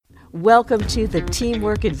Welcome to the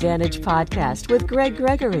Teamwork Advantage podcast with Greg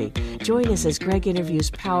Gregory. Join us as Greg interviews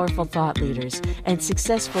powerful thought leaders and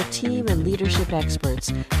successful team and leadership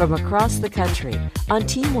experts from across the country on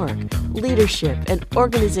teamwork, leadership, and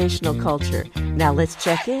organizational culture. Now let's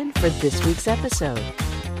check in for this week's episode.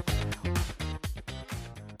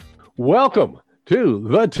 Welcome to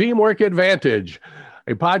the Teamwork Advantage,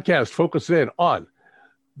 a podcast focusing on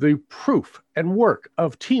the proof and work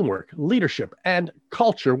of teamwork, leadership, and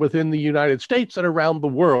culture within the United States and around the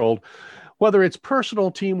world, whether it's personal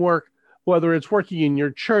teamwork, whether it's working in your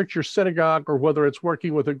church, your synagogue, or whether it's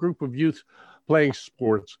working with a group of youth playing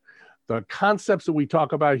sports. The concepts that we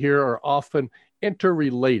talk about here are often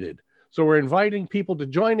interrelated. So we're inviting people to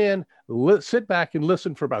join in, sit back and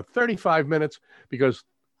listen for about 35 minutes, because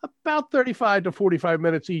about 35 to 45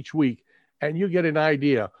 minutes each week, and you get an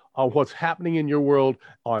idea of what's happening in your world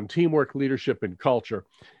on teamwork, leadership, and culture.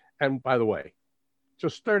 And by the way,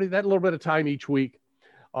 just that little bit of time each week,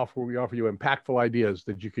 we offer you impactful ideas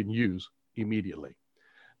that you can use immediately.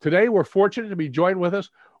 Today, we're fortunate to be joined with us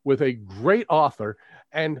with a great author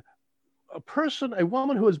and a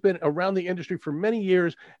woman who has been around the industry for many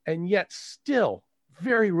years and yet still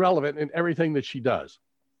very relevant in everything that she does.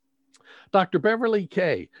 Dr. Beverly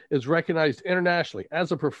Kaye is recognized internationally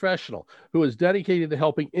as a professional who is dedicated to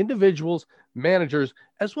helping individuals, managers,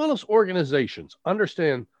 as well as organizations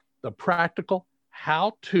understand the practical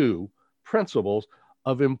how-to principles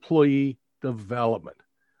of employee development.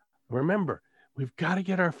 Remember, we've got to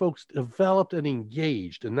get our folks developed and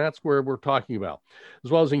engaged, and that's where we're talking about,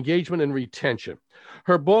 as well as engagement and retention.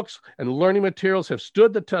 Her books and learning materials have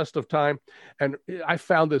stood the test of time, and I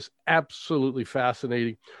found this absolutely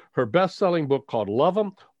fascinating. Her best-selling book called Love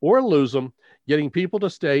 'Em or Lose 'Em, Getting People to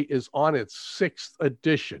Stay is on its 6th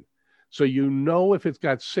edition. So you know if it's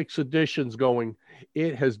got 6 editions going,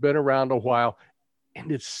 it has been around a while,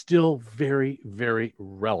 and it's still very, very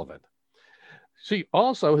relevant. She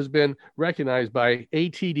also has been recognized by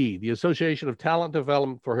ATD, the Association of Talent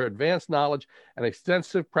Development, for her advanced knowledge and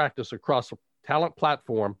extensive practice across the talent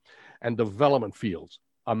platform and development fields.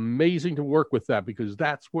 Amazing to work with that, because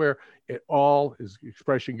that's where it all, as the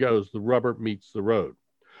expression goes, the rubber meets the road.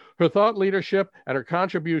 Her thought leadership and her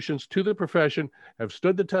contributions to the profession have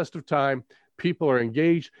stood the test of time. People are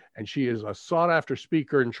engaged, and she is a sought-after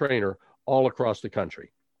speaker and trainer all across the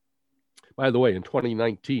country. By the way, in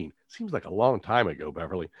 2019, seems like a long time ago,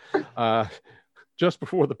 Beverly, just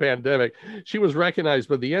before the pandemic, she was recognized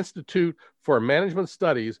by the Institute for Management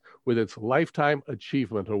Studies with its Lifetime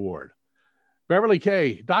Achievement Award. Beverly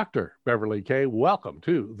Kaye, Dr. Beverly Kaye, welcome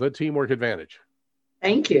to the Teamwork Advantage.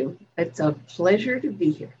 Thank you. It's a pleasure to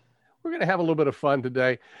be here. We're going to have a little bit of fun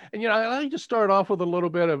today. And, I'd like to start off with a little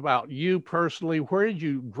bit about you personally. Where did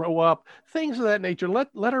you grow up? Things of that nature.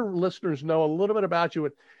 Let our listeners know a little bit about you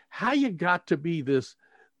and how you got to be this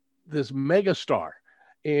megastar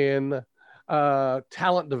in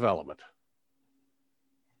talent development.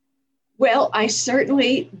 Well, I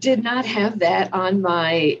certainly did not have that on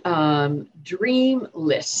my dream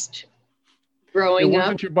list growing up. It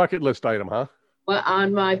wasn't your bucket list item, huh? Well,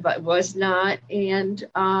 was not. And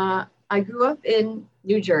I grew up in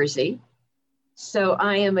New Jersey. So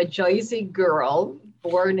I am a Jersey girl,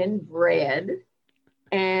 born and bred.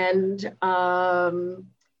 And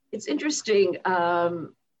it's interesting.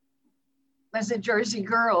 As a Jersey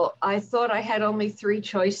girl, I thought I had only 3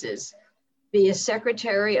 choices: be a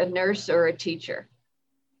secretary, a nurse, or a teacher.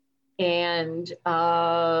 And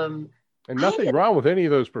nothing wrong with any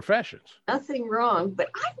of those professions. Nothing wrong, but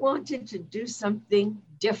I wanted to do something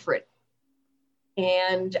different.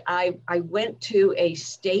 And I went to a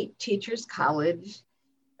state teachers college,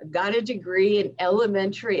 got a degree in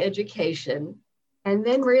elementary education, and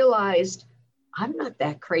then realized I'm not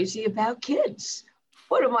that crazy about kids.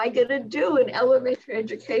 What am I going to do in elementary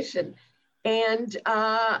education? And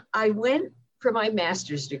I went for my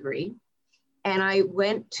master's degree, and I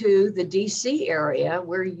went to the DC area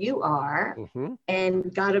where you are,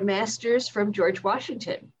 and got a master's from George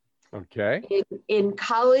Washington. Okay. In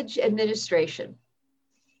college administration.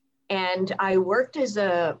 And I worked as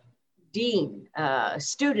a dean,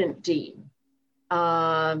 student dean,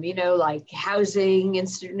 like housing and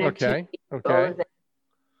student activity. Okay.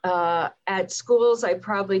 At schools I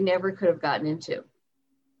probably never could have gotten into.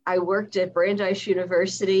 I worked at Brandeis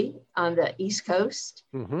University on the East Coast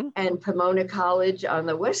and Pomona College on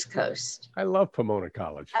the West Coast. I love Pomona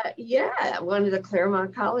College. Yeah, one of the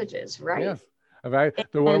Claremont colleges, right? Yes.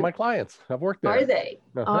 They're one of my clients. I've worked there. Are they?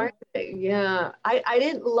 Are they? Yeah. I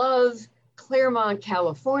didn't love Claremont,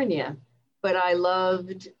 California, but I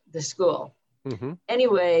loved the school.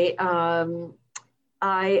 Anyway,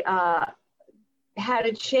 I had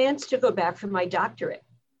a chance to go back for my doctorate.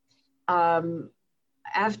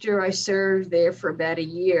 After I served there for about a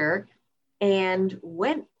year and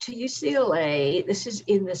went to UCLA, this is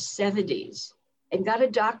in the 70s, and got a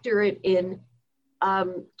doctorate in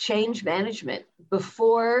change management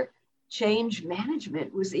before change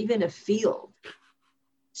management was even a field.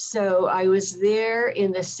 So I was there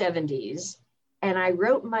in the 70s, and I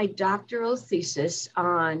wrote my doctoral thesis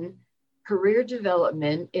on career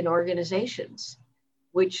development in organizations,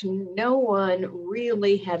 which no one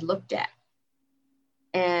really had looked at.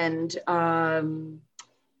 And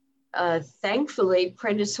thankfully,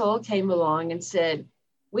 Prentice Hall came along and said,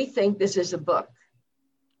 "We think this is a book."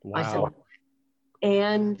 Wow. I said,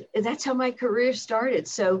 and that's how my career started.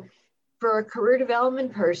 So for a career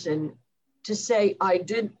development person to say, "I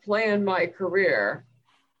didn't plan my career,"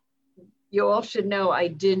 you all should know I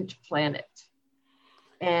didn't plan it.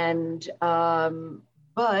 And,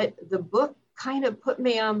 but the book kind of put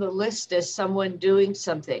me on the list as someone doing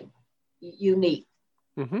something unique.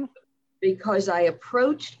 Mm-hmm. Because I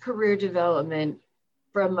approached career development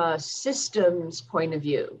from a systems point of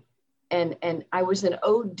view. And I was an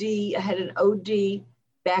OD, I had an OD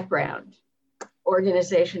background,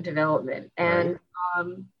 organization development. And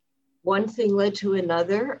one thing led to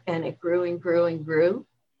another, and it grew and grew and grew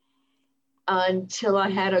until I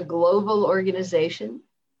had a global organization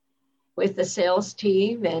with a sales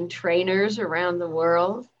team and trainers around the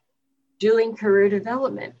world doing career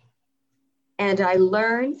development. And I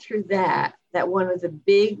learned through that one of the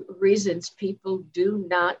big reasons people do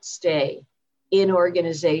not stay in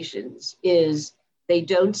organizations is they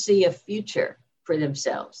don't see a future for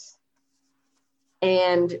themselves.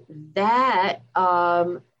 And that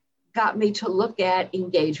got me to look at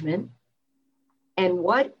engagement and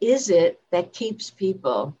what is it that keeps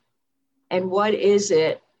people and what is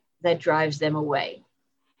it that drives them away.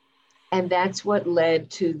 And that's what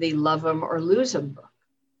led to the Love 'Em or Lose 'Em book.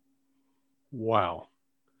 Wow.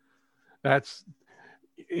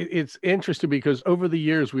 It's interesting because over the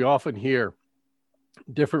years, we often hear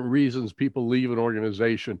different reasons people leave an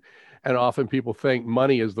organization, and often people think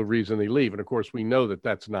money is the reason they leave. And of course, we know that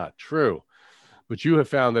that's not true, but you have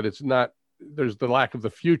found that it's not, there's the lack of the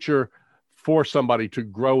future for somebody to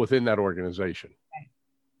grow within that organization. Right.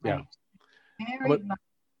 Yeah. Married my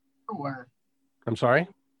career. I'm sorry?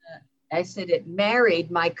 I said it married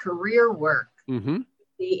my career work,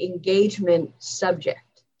 the engagement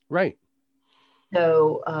subject. Right.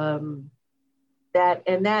 So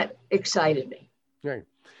that excited me. Right.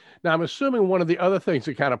 Now, I'm assuming one of the other things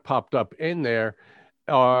that kind of popped up in there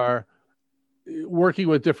are working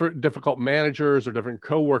with difficult managers or different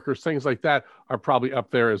coworkers, things like that are probably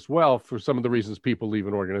up there as well for some of the reasons people leave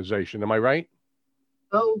an organization. Am I right?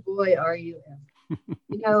 Oh boy, are you.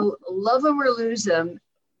 You know, Love 'Em or Lose 'Em,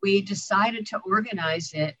 we decided to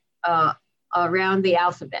organize it around the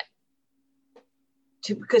alphabet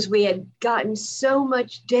because we had gotten so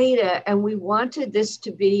much data and we wanted this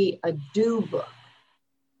to be a do book,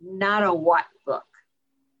 not a what book.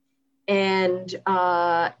 And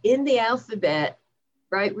in the alphabet,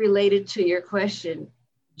 right, related to your question,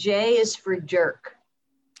 J is for jerk.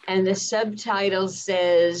 And the subtitle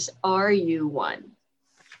says, "Are you one?"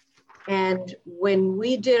 And when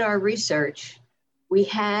we did our research, we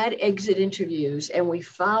had exit interviews and we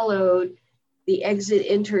followed the exit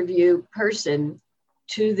interview person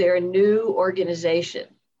to their new organization.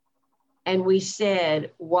 And we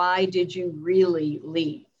said, "Why did you really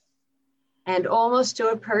leave?" And almost to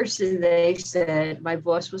a person, they said, "My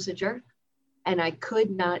boss was a jerk and I could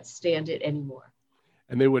not stand it anymore."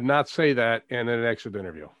 And they would not say that in an exit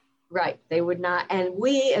interview. Right, they would not. And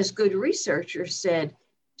we, as good researchers, said,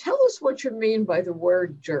 "Tell us what you mean by the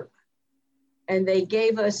word jerk." And they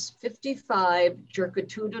gave us 55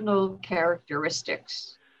 jerkatudinal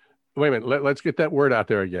characteristics. Wait a minute, let's get that word out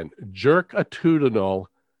there again. Jerkatudinal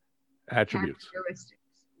attributes. Characteristics,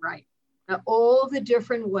 right. Now, all the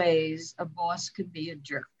different ways a boss could be a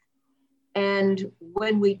jerk. And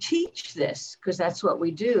when we teach this, because that's what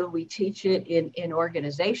we do, we teach it in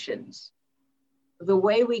organizations. The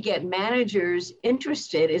way we get managers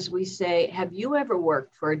interested is we say, "Have you ever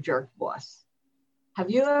worked for a jerk boss? Have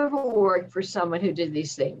you ever worked for someone who did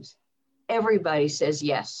these things?" Everybody says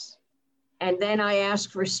yes. And then I ask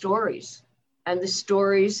for stories, and the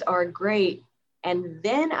stories are great. And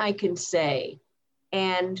then I can say,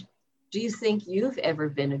 "And do you think you've ever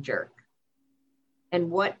been a jerk? And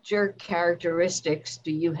what jerk characteristics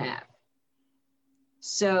do you have?"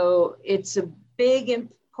 So it's a big,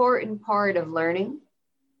 important part of learning.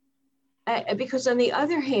 Because on the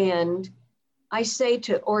other hand, I say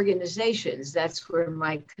to organizations, that's where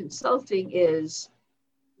my consulting is,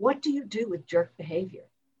 what do you do with jerk behavior?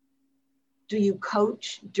 Do you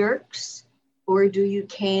coach jerks or do you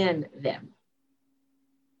can them?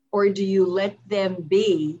 Or do you let them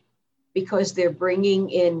be because they're bringing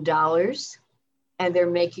in dollars and they're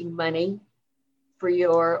making money for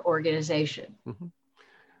your organization? Mm-hmm.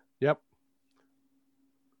 Yep.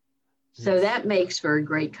 So that makes for a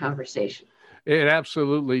great conversation. It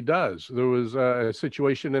absolutely does. There was a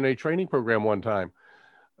situation in a training program one time.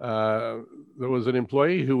 There was an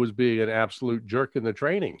employee who was being an absolute jerk in the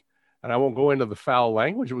training. And I won't go into the foul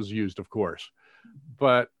language that was used, of course.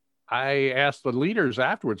 But I asked the leaders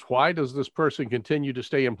afterwards, why does this person continue to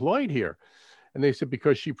stay employed here? And they said,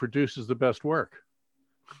 because she produces the best work.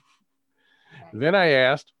 Then I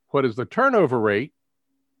asked, what is the turnover rate?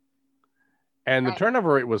 And the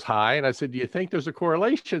turnover rate was high. And I said, do you think there's a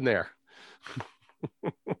correlation there?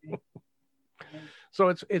 So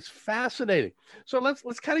it's fascinating. So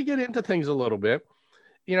let's kind of get into things a little bit.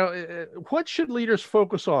 You know, what should leaders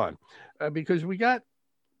focus on? Because we got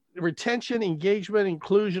retention, engagement,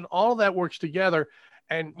 inclusion, all of that works together.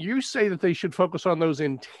 And you say that they should focus on those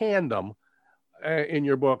in tandem in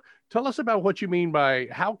your book. Tell us about what you mean by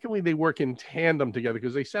how can they work in tandem together?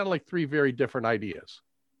 Because they sound like three very different ideas.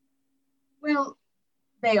 Well,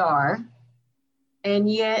 they are.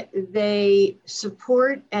 And yet they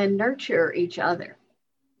support and nurture each other.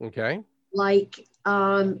 Okay. Like,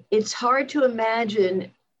 it's hard to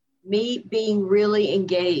imagine me being really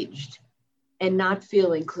engaged and not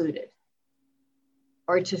feel included,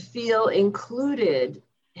 or to feel included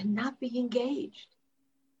and not be engaged.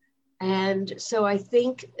 And so I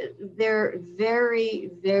think they're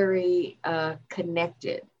very, very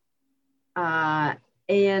connected.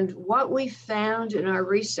 And what we found in our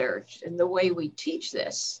research and the way we teach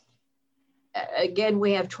this, again,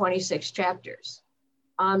 we have 26 chapters.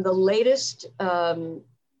 On the latest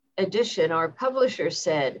edition, our publisher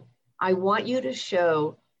said, I want you to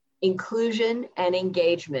show inclusion and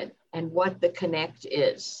engagement and what the connect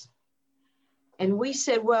is. And we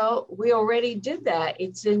said, well, we already did that.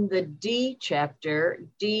 It's in the D chapter,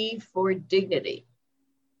 D for dignity.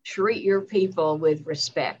 Treat your people with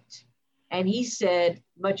respect. And he said,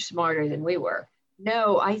 much smarter than we were,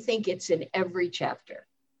 no, I think it's in every chapter.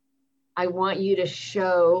 I want you to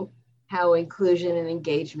show how inclusion and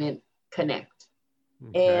engagement connect.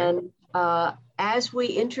 Okay. And as we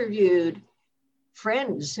interviewed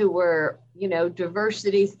friends who were,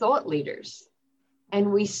 diversity thought leaders,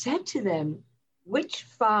 and we said to them, which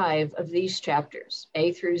 5 of these chapters,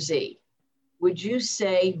 A through Z, would you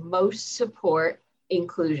say most support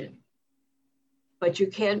inclusion? But you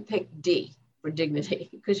can't pick D for dignity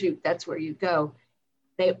because that's where you go.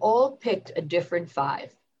 They all picked a different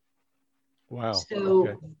 5. Wow. So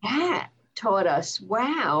okay. That taught us,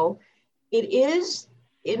 wow, it is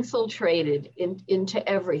infiltrated into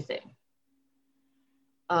everything.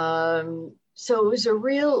 So it was a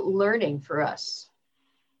real learning for us.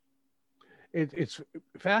 It's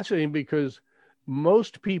fascinating because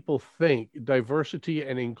most people think diversity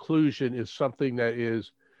and inclusion is something that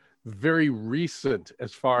is very recent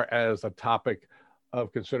as far as a topic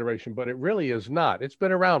of consideration, but it really is not. It's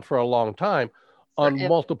been around for a long time on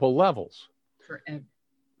multiple levels. Forever.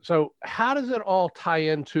 So how does it all tie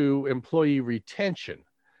into employee retention?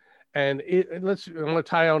 And I want to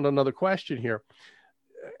tie on another question here.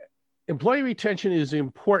 Employee retention is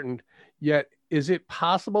important, yet is it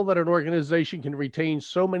possible that an organization can retain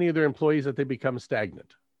so many of their employees that they become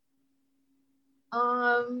stagnant?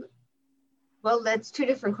 Well, that's 2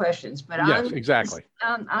 different questions, but yes, exactly.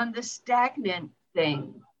 On the stagnant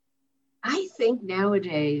thing, I think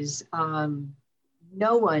nowadays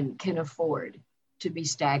no one can afford to be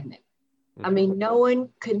stagnant. Mm-hmm. I mean, no one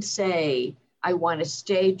can say, I want to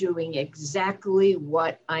stay doing exactly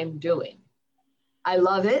what I'm doing. I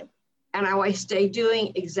love it, and I want to stay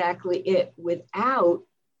doing exactly it without,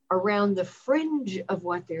 around the fringe of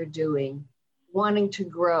what they're doing, wanting to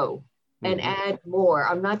grow and add more.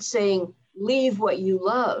 I'm not saying leave what you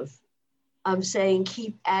love. I'm saying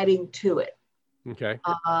keep adding to it. Okay.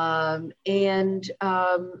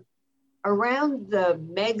 Around the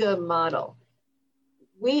mega model,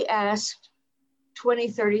 we asked 20,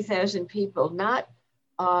 30,000 people, not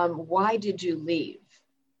why did you leave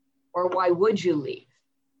or why would you leave?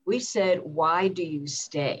 We said, why do you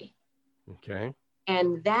stay? Okay.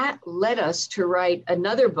 And that led us to write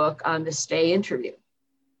another book on the stay interview.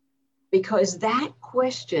 Because that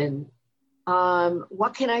question,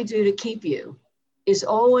 what can I do to keep you, is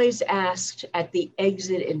always asked at the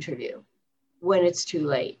exit interview when it's too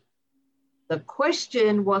late. The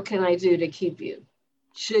question, what can I do to keep you,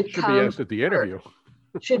 should be asked at the interview.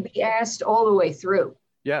 should be asked all the way through.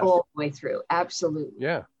 Yes. All the way through. Absolutely.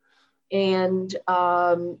 Yeah. And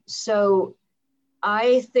so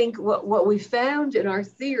I think what we found in our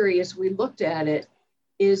theory as we looked at it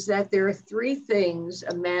is that there are three things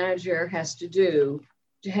a manager has to do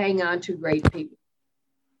to hang on to great people.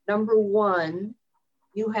 Number one,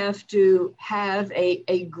 you have to have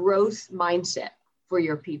a growth mindset for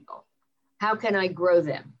your people. How can I grow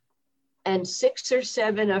them? And 6 or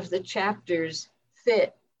 7 of the chapters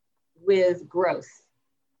fit with growth.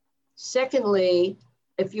 Secondly,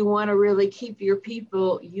 if you want to really keep your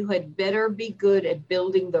people, you had better be good at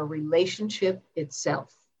building the relationship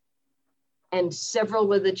itself. And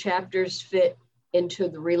several of the chapters fit into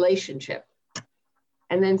the relationship.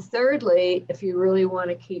 And then thirdly, if you really want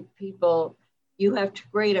to keep people, you have to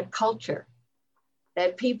create a culture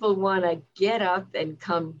that people want to get up and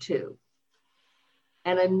come to.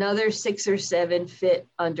 And another 6 or 7 fit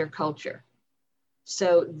under culture.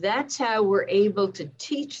 So that's how we're able to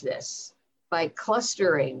teach this, by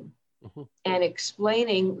clustering and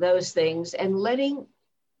explaining those things and letting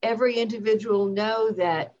every individual know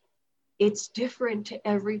that it's different to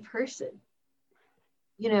every person.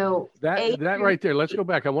 You know, that right there. Let's go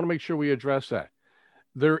back. I want to make sure we address that.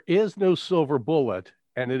 There is no silver bullet,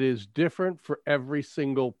 and it is different for every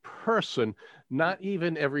single person, not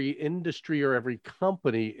even every industry or every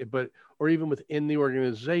company, or even within the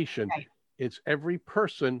organization. Right. It's every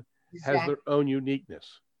person Exactly. has their own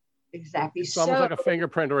uniqueness. Exactly. It's almost like a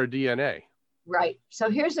fingerprint or a DNA. Right. So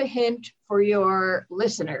here's a hint for your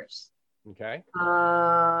listeners. Okay.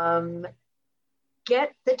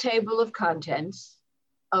 Get the table of contents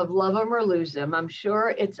of Love 'Em or Lose 'Em. I'm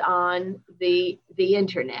sure it's on the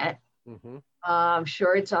internet. I'm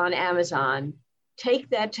sure it's on Amazon. Take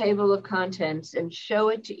that table of contents and show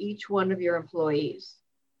it to each one of your employees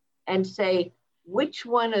and say, which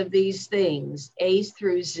one of these things, A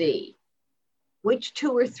through Z, which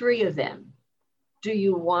 2 or 3 of them do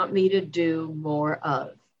you want me to do more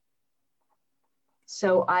of?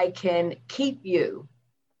 So I can keep you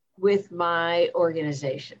with my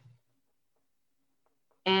organization.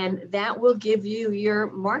 And that will give you your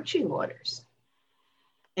marching orders.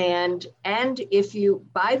 And if you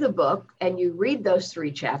buy the book and you read those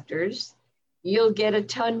 3 chapters, you'll get a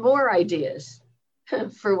ton more ideas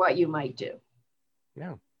for what you might do.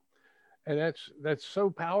 Yeah. And that's so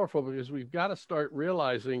powerful, because we've got to start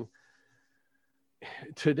realizing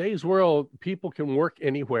today's world, people can work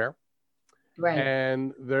anywhere. Right.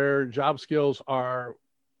 And their job skills are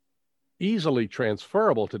easily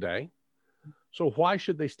transferable today. So why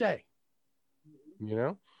should they stay? You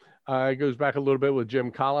know, it goes back a little bit with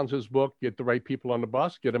Jim Collins's book, Get the Right People on the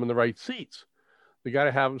Bus, Get them in the right seats. You got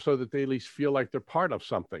to have them so that they at least feel like they're part of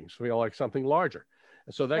something, so feel like something larger.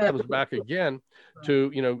 And so that comes back again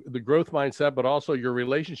to, you know, the growth mindset, but also your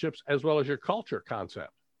relationships as well as your culture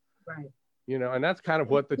concept. Right. You know, and that's kind of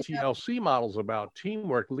what the TLC model is about: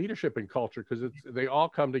 teamwork, leadership, and culture, because they all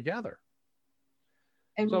come together.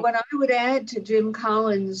 And what I would add to Jim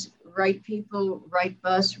Collins' right people, right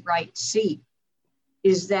bus, right seat,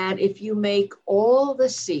 is that if you make all the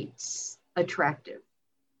seats attractive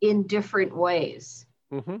in different ways,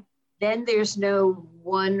 then there's no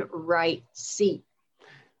one right seat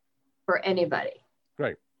for anybody.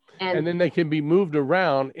 Right. And then they can be moved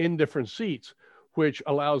around in different seats, which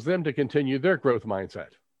allows them to continue their growth mindset.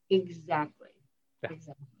 Exactly. Yeah.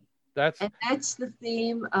 Exactly. That's the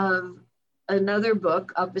theme of another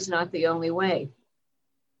book, Up Is Not the Only Way,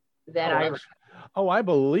 that I read. Oh, I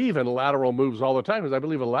believe in lateral moves all the time, because I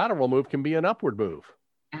believe a lateral move can be an upward move.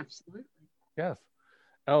 Absolutely. Yes.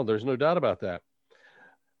 Oh, there's no doubt about that.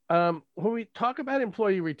 When we talk about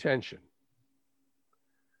employee retention,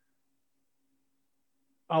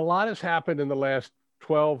 a lot has happened in the last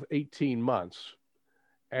 12, 18 months.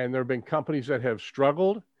 And there have been companies that have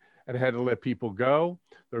struggled and had to let people go.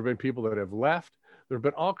 There have been people that have left. There have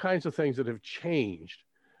been all kinds of things that have changed.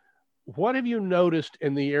 What have you noticed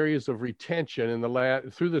in the areas of retention in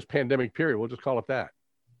through this pandemic period? We'll just call it that.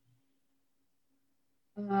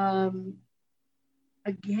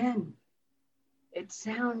 Again, it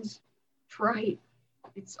sounds trite.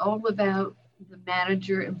 It's all about the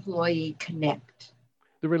manager-employee connect.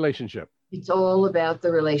 The relationship. It's all about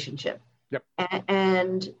the relationship. Yep.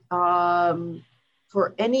 And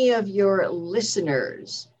for any of your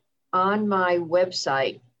listeners, on my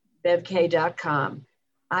website, bevkay.com,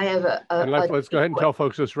 I have let's go ahead and tell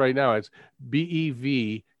folks this right now. It's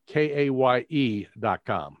BEVKAYE.com.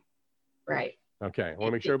 Right. Okay. I want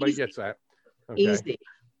to make sure everybody gets that. Okay. Easy.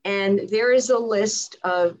 And there is a list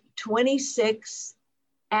of 26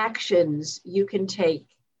 actions you can take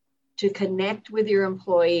to connect with your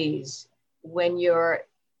employees when you're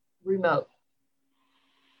remote.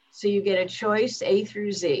 So you get a choice A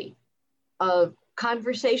through Z of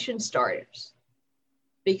conversation starters,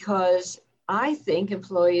 because I think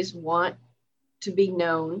employees want to be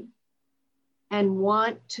known and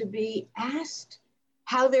want to be asked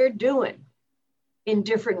how they're doing in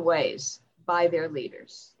different ways by their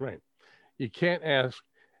leaders. Right. You can't ask,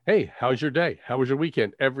 hey, how's your day? How was your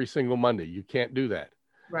weekend? Every single Monday. You can't do that.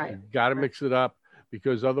 Right. You've got to mix it up,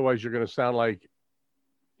 because otherwise you're going to sound like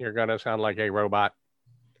a robot.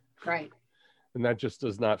 Right. And that just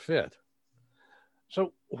does not fit.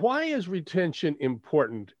 So why is retention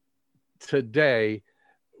important today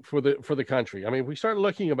for the country? I mean, if we start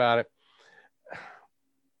looking about it,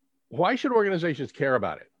 why should organizations care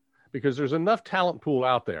about it? Because there's enough talent pool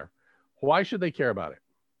out there. Why should they care about it?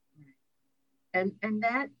 And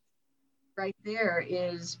that right there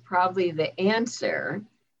is probably the answer.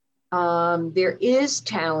 There is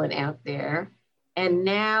talent out there. And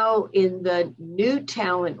now in the new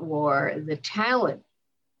talent war, the talent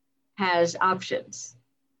has options.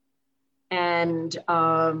 And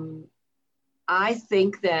I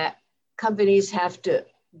think that companies have to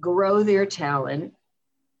grow their talent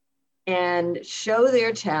and show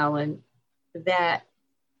their talent that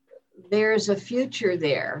there's a future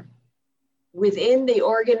there within the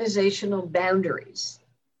organizational boundaries.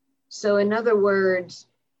 So in other words,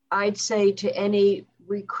 I'd say to any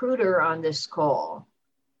recruiter on this call,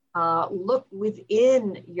 look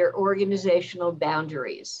within your organizational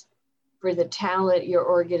boundaries for the talent your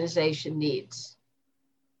organization needs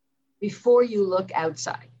before you look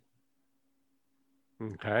outside.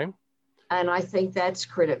 Okay. And I think that's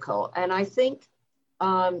critical. And I think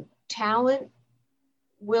good talent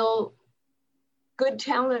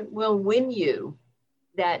will win you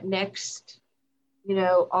that next,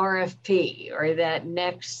 RFP or that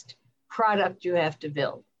next product you have to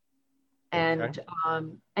build. And, okay.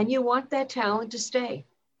 And you want that talent to stay.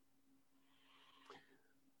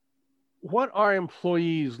 What are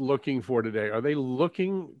employees looking for today? Are they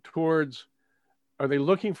looking for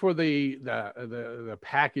the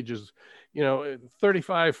packages?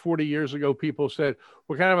 35, 40 years ago, people said,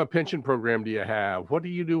 what kind of a pension program do you have? What do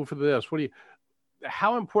you do for this?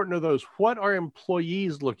 How important are those? What are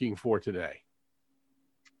employees looking for today?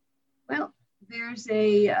 Well, there's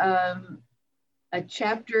a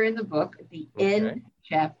chapter in the book, the N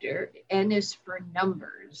chapter. N is for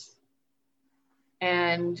numbers.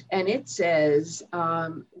 And it says,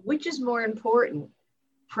 which is more important,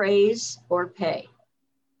 praise or pay?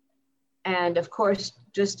 And of course,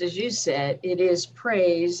 just as you said, it is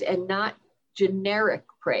praise and not generic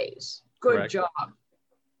praise. Good Correct. job.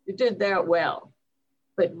 You did that well.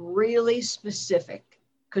 But really specific,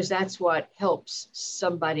 because that's what helps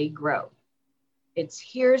somebody grow. It's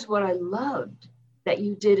here's what I loved that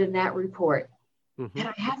you did in that report. Mm-hmm. And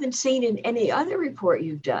I haven't seen in any other report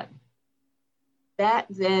you've done. That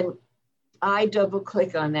then I double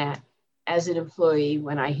click on that as an employee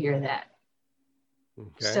when I hear that.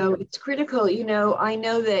 Okay. So it's critical. I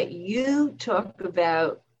know that you talk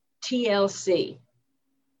about TLC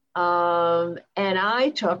and I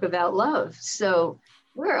talk about love. So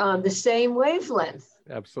we're on the same wavelength.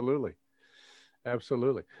 Absolutely.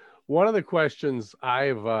 Absolutely. One of the questions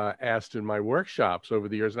I've asked in my workshops over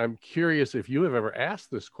the years, and I'm curious if you have ever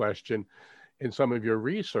asked this question in some of your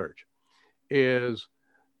research, is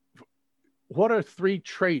what are 3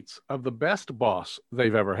 traits of the best boss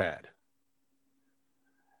they've ever had?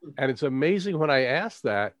 And it's amazing when I ask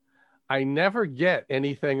that, I never get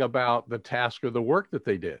anything about the task or the work that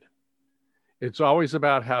they did. It's always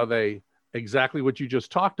about how exactly what you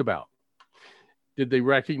just talked about. Did they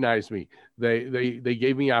recognize me? They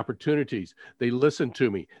gave me opportunities. They listened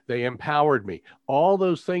to me. They empowered me. All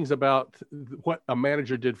those things about what a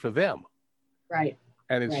manager did for them. Right.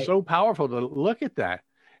 And it's so powerful to look at that.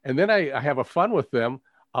 And then I have a fun with them.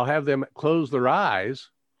 I'll have them close their eyes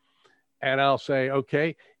and I'll say,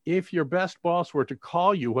 okay, if your best boss were to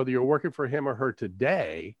call you, whether you're working for him or her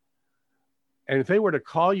today, and if they were to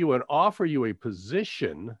call you and offer you a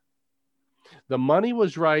position, the money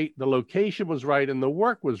was right, the location was right, and the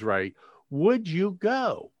work was right, would you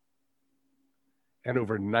go? And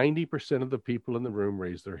over 90% of the people in the room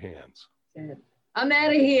raised their hands. I'm out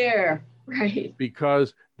of here. Right.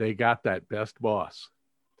 Because they got that best boss.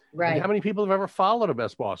 Right. And how many people have ever followed a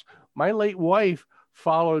best boss? My late wife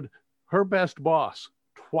followed her best boss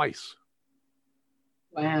twice.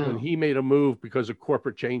 Wow. When he made a move because of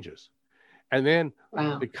corporate changes. And then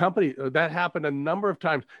the company, that happened a number of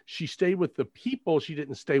times. She stayed with the people. She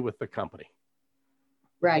didn't stay with the company.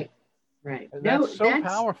 Right. Right. And that's so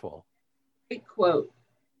powerful. Great quote.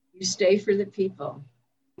 You stay for the people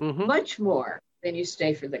much more than you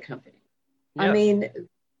stay for the company. Yes. I mean,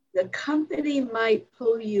 the company might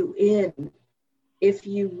pull you in if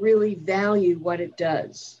you really value what it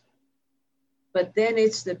does. But then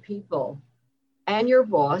it's the people and your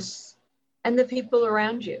boss and the people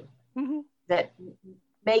around you that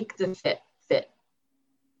make the fit.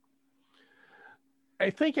 I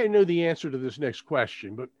think I know the answer to this next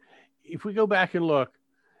question, but if we go back and look,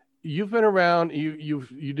 you've been around, you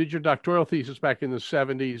did your doctoral thesis back in the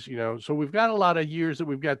 70s, so we've got a lot of years that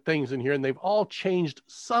we've got things in here, and they've all changed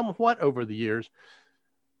somewhat over the years.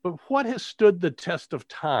 But what has stood the test of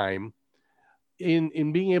time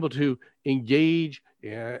in being able to engage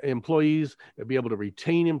employees, be able to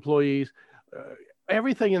retain employees,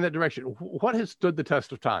 everything in that direction? What has stood the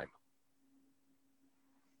test of time?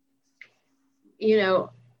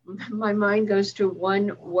 My mind goes to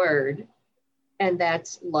one word, and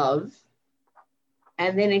that's love.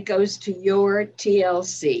 And then it goes to your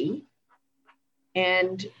TLC.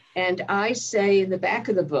 And I say in the back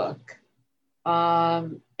of the book,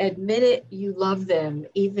 admit it, you love them,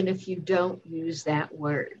 even if you don't use that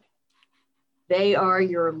word. They are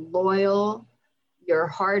your loyal, your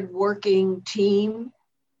hardworking team,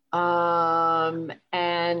 and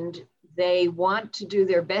they want to do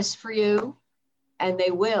their best for you, and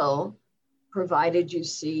they will, provided you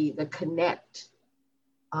see the connect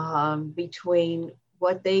between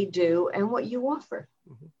what they do and what you offer.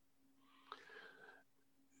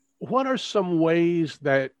 What are some ways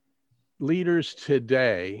that leaders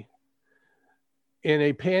today in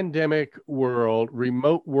a pandemic world,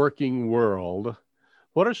 remote working world,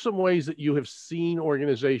 what are some ways that you have seen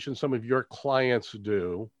organizations, some of your clients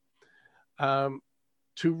do, to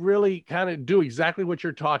really kind of do exactly what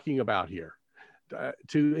you're talking about here,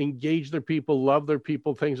 to engage their people, love their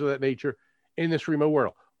people, things of that nature in this remote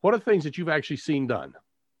world? What are things that you've actually seen done?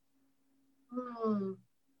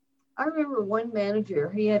 I remember one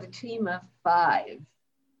manager, he had a team of 5,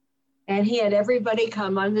 and he had everybody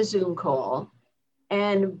come on the Zoom call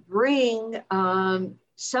and bring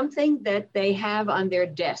something that they have on their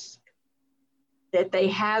desk, that they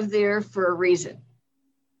have there for a reason.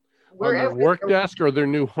 On their work desk or their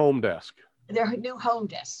new home desk? Their new home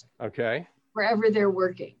desk. Okay. Wherever they're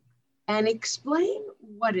working. And explain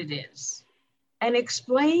what it is. And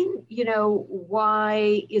explain,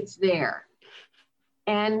 why it's there.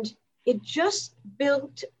 And it just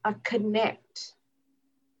built a connect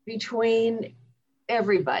between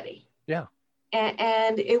everybody. Yeah.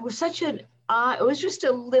 And it was such it was just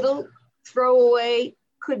a little throwaway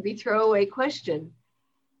question,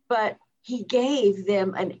 but he gave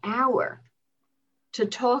them an hour to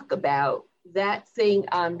talk about that thing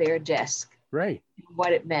on their desk. Right.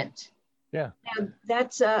 What it meant. Yeah. And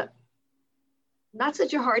that's not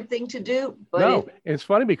such a hard thing to do. But no, it's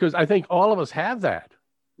funny because I think all of us have that.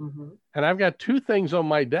 Mm-hmm. And I've got 2 things on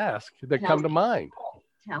my desk that come to mind.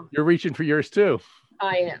 You're reaching for yours too.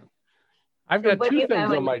 I am. I've got 2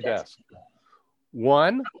 things on my desk.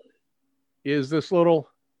 One is this little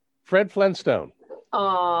Fred Flintstone.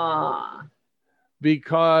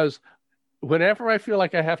 Because whenever I feel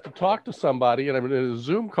like I have to talk to somebody and I'm in a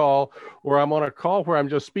Zoom call or I'm on a call where I'm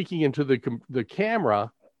just speaking into the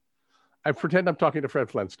camera, I pretend I'm talking to Fred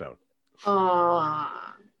Flintstone.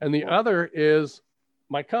 And the other is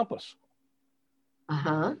my compass.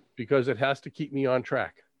 Because it has to keep me on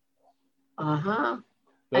track.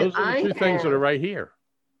 Those are the 2 things that are right here.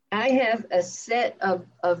 I have a set of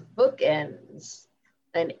bookends,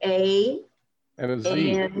 an A and a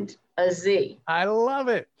Z. And a Z. I love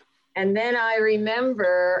it. And then I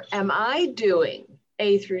remember, am I doing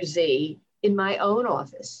A through Z in my own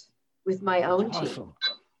office with my own team?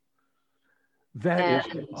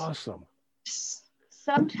 That is awesome.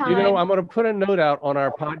 Sometimes, I'm going to put a note out on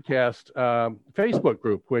our podcast Facebook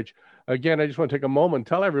group, which, again, I just want to take a moment and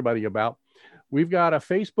tell everybody about. We've got a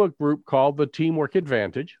Facebook group called the Teamwork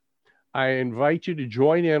Advantage. I invite you to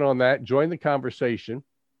join in on that, join the conversation.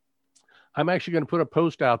 I'm actually going to put a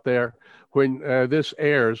post out there when this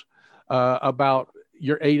airs about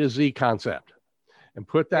your A to Z concept and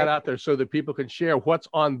put that out there so that people can share what's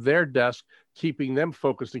on their desk, keeping them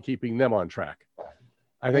focused and keeping them on track.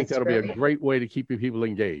 I think that'll be a great way to keep people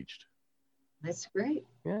engaged. That's great.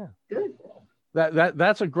 Yeah. Good.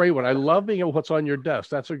 That's a great one. I love being able what's on your desk.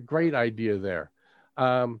 That's a great idea there.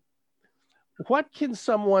 What can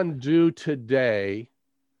someone do today,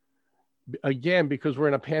 again, because we're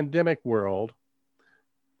in a pandemic world,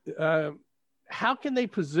 how can they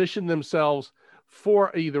position themselves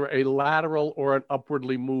for either a lateral or an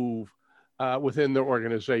upwardly move within their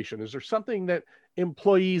organization? Is there something that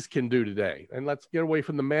employees can do today? And let's get away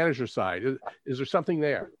from the manager side. Is there something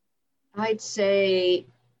there? I'd say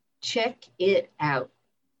check it out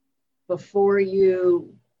before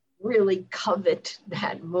you really covet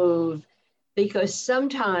that move, because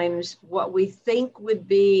sometimes what we think would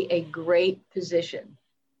be a great position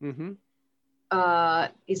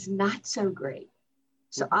is not so great.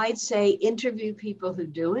 So I'd say interview people who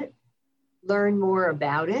do it, learn more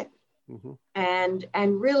about it, and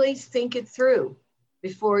really think it through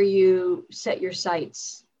before you set your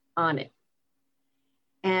sights on it.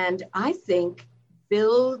 And I think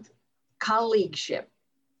build colleagueship,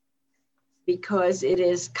 because it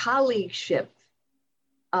is colleagueship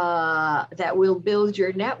that will build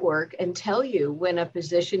your network and tell you when a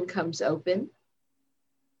position comes open.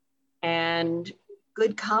 And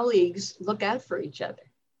good colleagues look out for each other.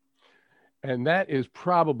 And that is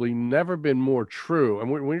probably never been more true. And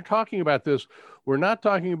when you're talking about this, we're not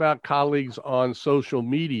talking about colleagues on social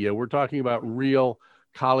media. We're talking about real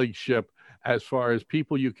colleagueship, as far as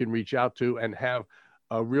people you can reach out to and have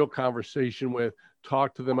a real conversation with,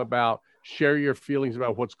 talk to them about, share your feelings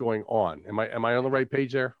about what's going on. Am I on the right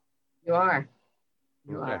page there? You are.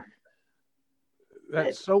 You are.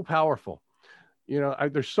 That's so powerful.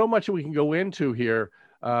 There's so much that we can go into here.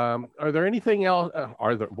 Are there anything else?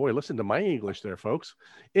 Boy, listen to my English there, folks.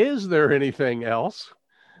 Is there anything else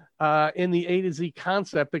in the A to Z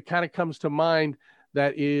concept that kind of comes to mind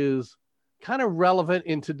that is kind of relevant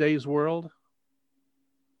in today's world?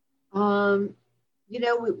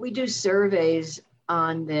 We do surveys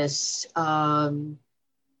on this. The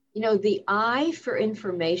eye for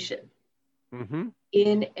information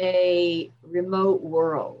in a remote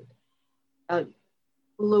world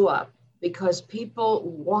blew up, because people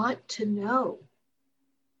want to know.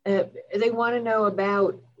 They want to know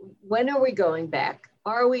about, when are we going back?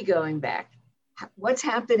 Are we going back? What's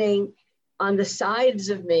happening on the sides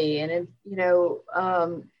of me? And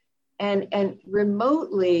and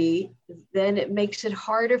remotely, then it makes it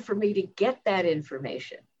harder for me to get that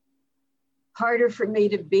information, harder for me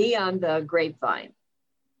to be on the grapevine.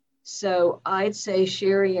 So I'd say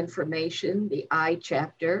sharing information, the I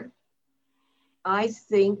chapter. I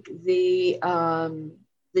think the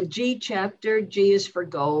G chapter, G is for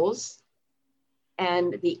goals,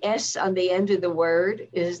 and the S on the end of the word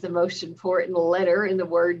is the most important letter in the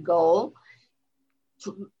word goal,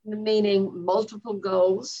 meaning multiple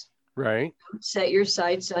goals. Right. Don't set your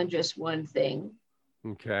sights on just one thing.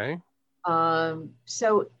 Okay.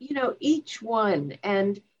 So, each one,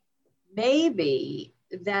 and maybe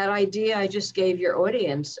that idea I just gave your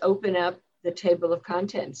audience, open up the table of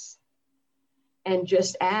contents and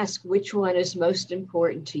just ask which one is most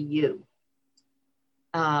important to you.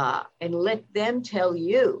 And let them tell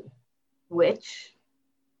you which.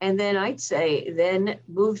 And then I'd say, then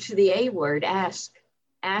move to the A word, ask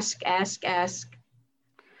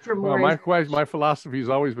for more. Well, my philosophy has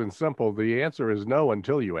always been simple. The answer is no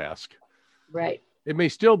until you ask. Right. It may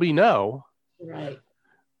still be no. Right.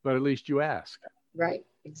 But at least you ask. Right.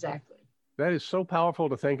 Exactly. That is so powerful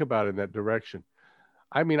to think about in that direction.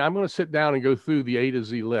 I mean, I'm going to sit down and go through the A to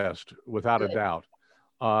Z list without a doubt.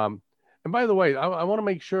 And by the way, I want to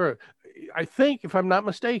make sure, I think, if I'm not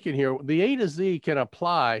mistaken here, the A to Z can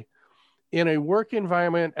apply in a work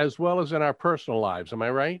environment as well as in our personal lives. Am I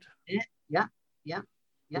right? Yeah.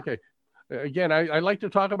 Okay. Again, I like to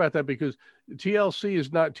talk about that, because TLC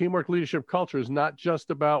is not, teamwork, leadership, culture is not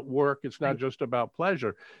just about work. It's not just about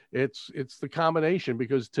pleasure. It's the combination,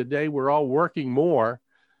 because today we're all working more.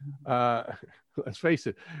 Let's face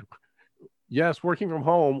it. Yes, working from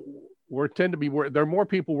home, there are more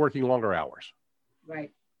people working longer hours.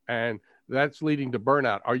 Right. And that's leading to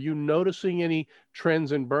burnout. Are you noticing any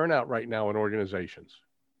trends in burnout right now in organizations?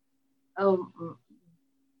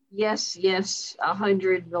 Yes,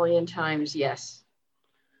 100 million times, yes.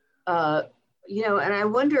 And I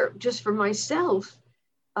wonder, just for myself,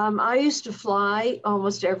 I used to fly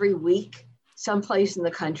almost every week someplace in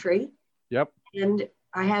the country. Yep. And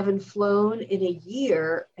I haven't flown in a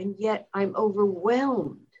year, and yet I'm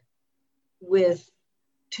overwhelmed with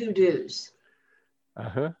to-dos.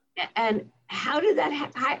 And how did that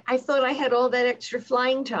happen? I thought I had all that extra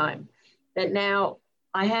flying time that now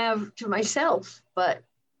I have to myself, but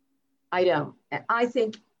I don't. I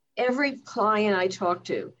think every client I talk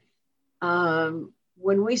to,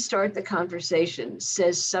 when we start the conversation,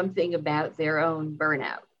 says something about their own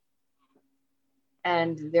burnout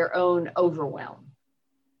and their own overwhelm.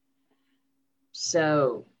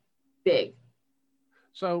 So big.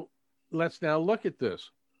 So let's now look at this.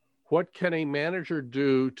 What can a manager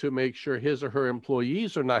do to make sure his or her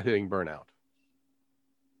employees are not hitting burnout?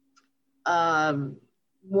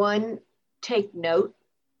 One, take note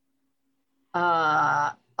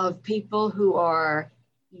of people who are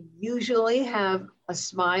usually have a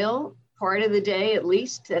smile part of the day, at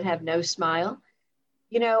least, that have no smile.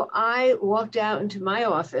 I walked out into my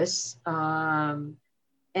office and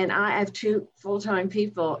I have 2 full-time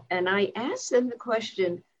people, and I asked them the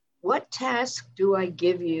question, what task do I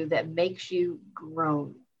give you that makes you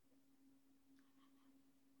groan?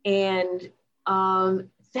 And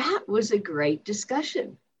that was a great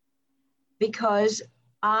discussion, because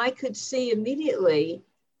I could see immediately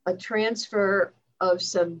a transfer of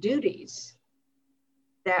some duties,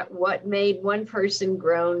 that what made one person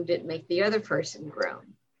groan didn't make the other person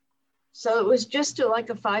groan. So it was just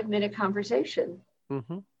like a 5-minute conversation.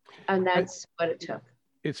 Mm-hmm. And that's what it took.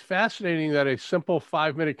 It's fascinating that a simple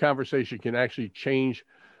 5-minute conversation can actually change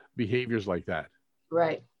behaviors like that.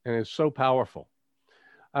 Right. And it's so powerful.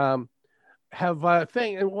 And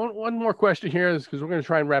one more question here is, because we're going to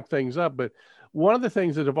try and wrap things up, but one of the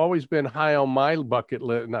things that have always been high on my not bucket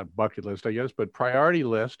list, I guess, but priority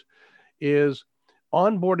list is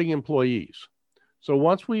onboarding employees. So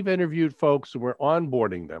once we've interviewed folks and we're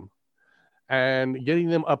onboarding them and getting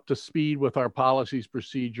them up to speed with our policies,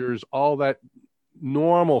 procedures, all that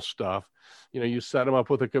normal stuff, you set them up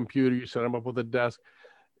with a computer, you set them up with a desk.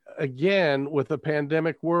 Again, with the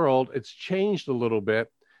pandemic world, it's changed a little bit.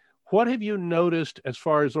 What have you noticed as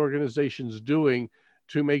far as organizations doing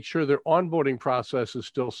to make sure their onboarding process is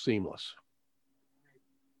still seamless?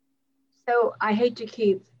 So I hate to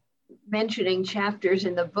keep mentioning chapters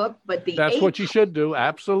in the book, but that's what you should do.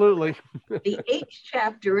 Absolutely. The 8th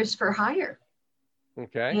chapter is for hire.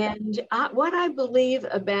 Okay. And what I believe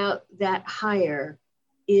about that hire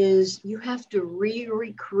is you have to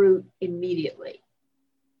re-recruit immediately.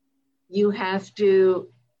 You have to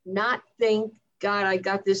not think, God, I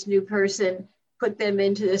got this new person, put them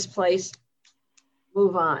into this place,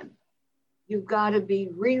 move on. You've got to be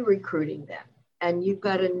re-recruiting them, and you've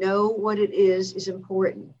got to know what it is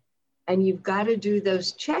important. And you've got to do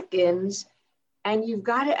those check-ins, and you've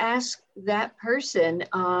got to ask that person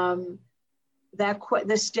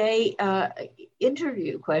the stay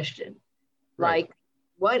interview question. Right. Like,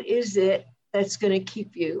 what is it that's going to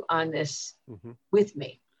keep you on this with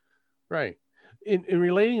me? Right. In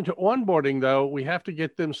relating to onboarding, though, we have to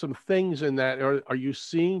get them some things in that. Are you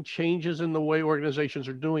seeing changes in the way organizations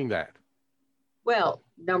are doing that? Well,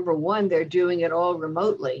 number one, they're doing it all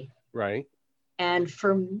remotely. Right. And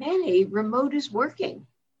for many, remote is working.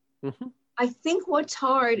 Mm-hmm. I think what's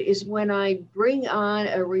hard is when I bring on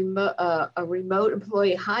a remote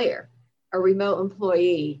employee hire, a remote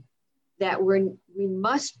employee, that we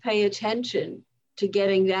must pay attention to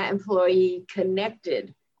getting that employee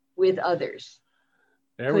connected with others.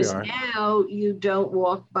 There we are. Because now you don't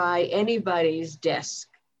walk by anybody's desk.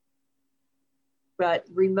 But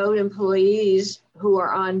remote employees who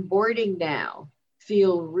are onboarding now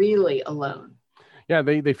feel really alone. Yeah,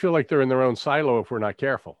 they feel like they're in their own silo if we're not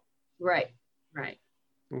careful. Right.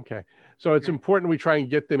 Okay. So it's important we try and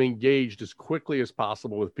get them engaged as quickly as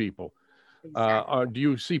possible with people. Exactly. Do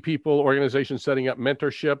you see organizations setting up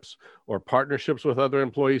mentorships or partnerships with other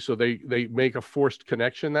employees so they make a forced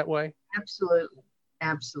connection that way? Absolutely.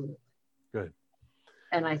 Good.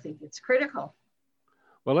 And I think it's critical.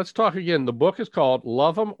 Well, let's talk again. The book is called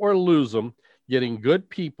Love 'Em or Lose 'Em, Getting Good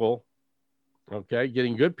People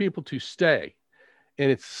to Stay. And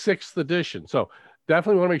it's 6th edition. So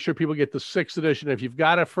definitely want to make sure people get the 6th edition. If you've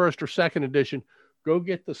got a 1st or 2nd edition, go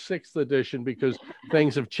get the 6th edition, because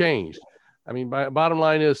things have changed. I mean, bottom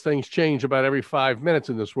line is things change about every 5 minutes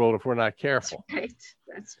in this world if we're not careful. That's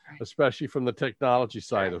right. Especially from the technology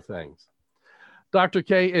side of things. Dr.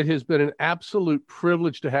 K, it has been an absolute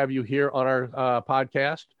privilege to have you here on our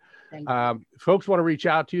podcast. Thank you. Folks want to reach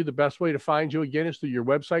out to you. The best way to find you again is through your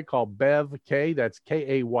website called BevKay. That's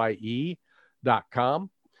KAYE.com.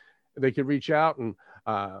 They can reach out and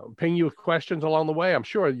ping you with questions along the way. I'm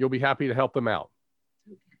sure you'll be happy to help them out.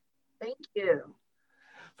 Thank you.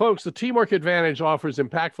 Folks, the Teamwork Advantage offers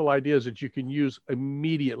impactful ideas that you can use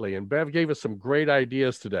immediately. And Bev gave us some great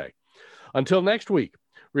ideas today. Until next week,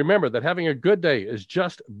 remember that having a good day is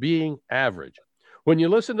just being average. When you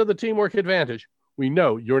listen to the Teamwork Advantage, we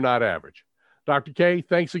know you're not average. Dr. K,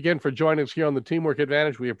 thanks again for joining us here on the Teamwork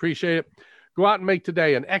Advantage. We appreciate it. Go out and make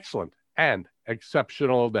today an excellent and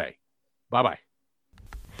exceptional day. Bye-bye.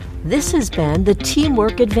 This has been the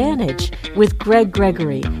Teamwork Advantage with Greg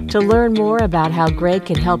Gregory. To learn more about how Greg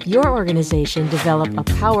can help your organization develop a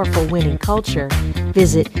powerful winning culture,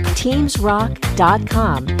 visit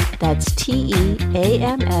teamsrock.com. That's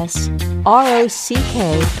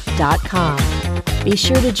TEAMSROCK.com. Be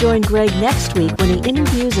sure to join Greg next week when he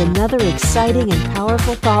interviews another exciting and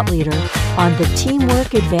powerful thought leader on the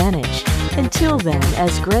Teamwork Advantage. Until then,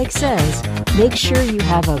 as Greg says, make sure you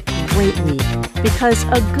have a great week, because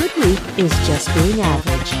a good week is just being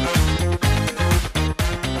average.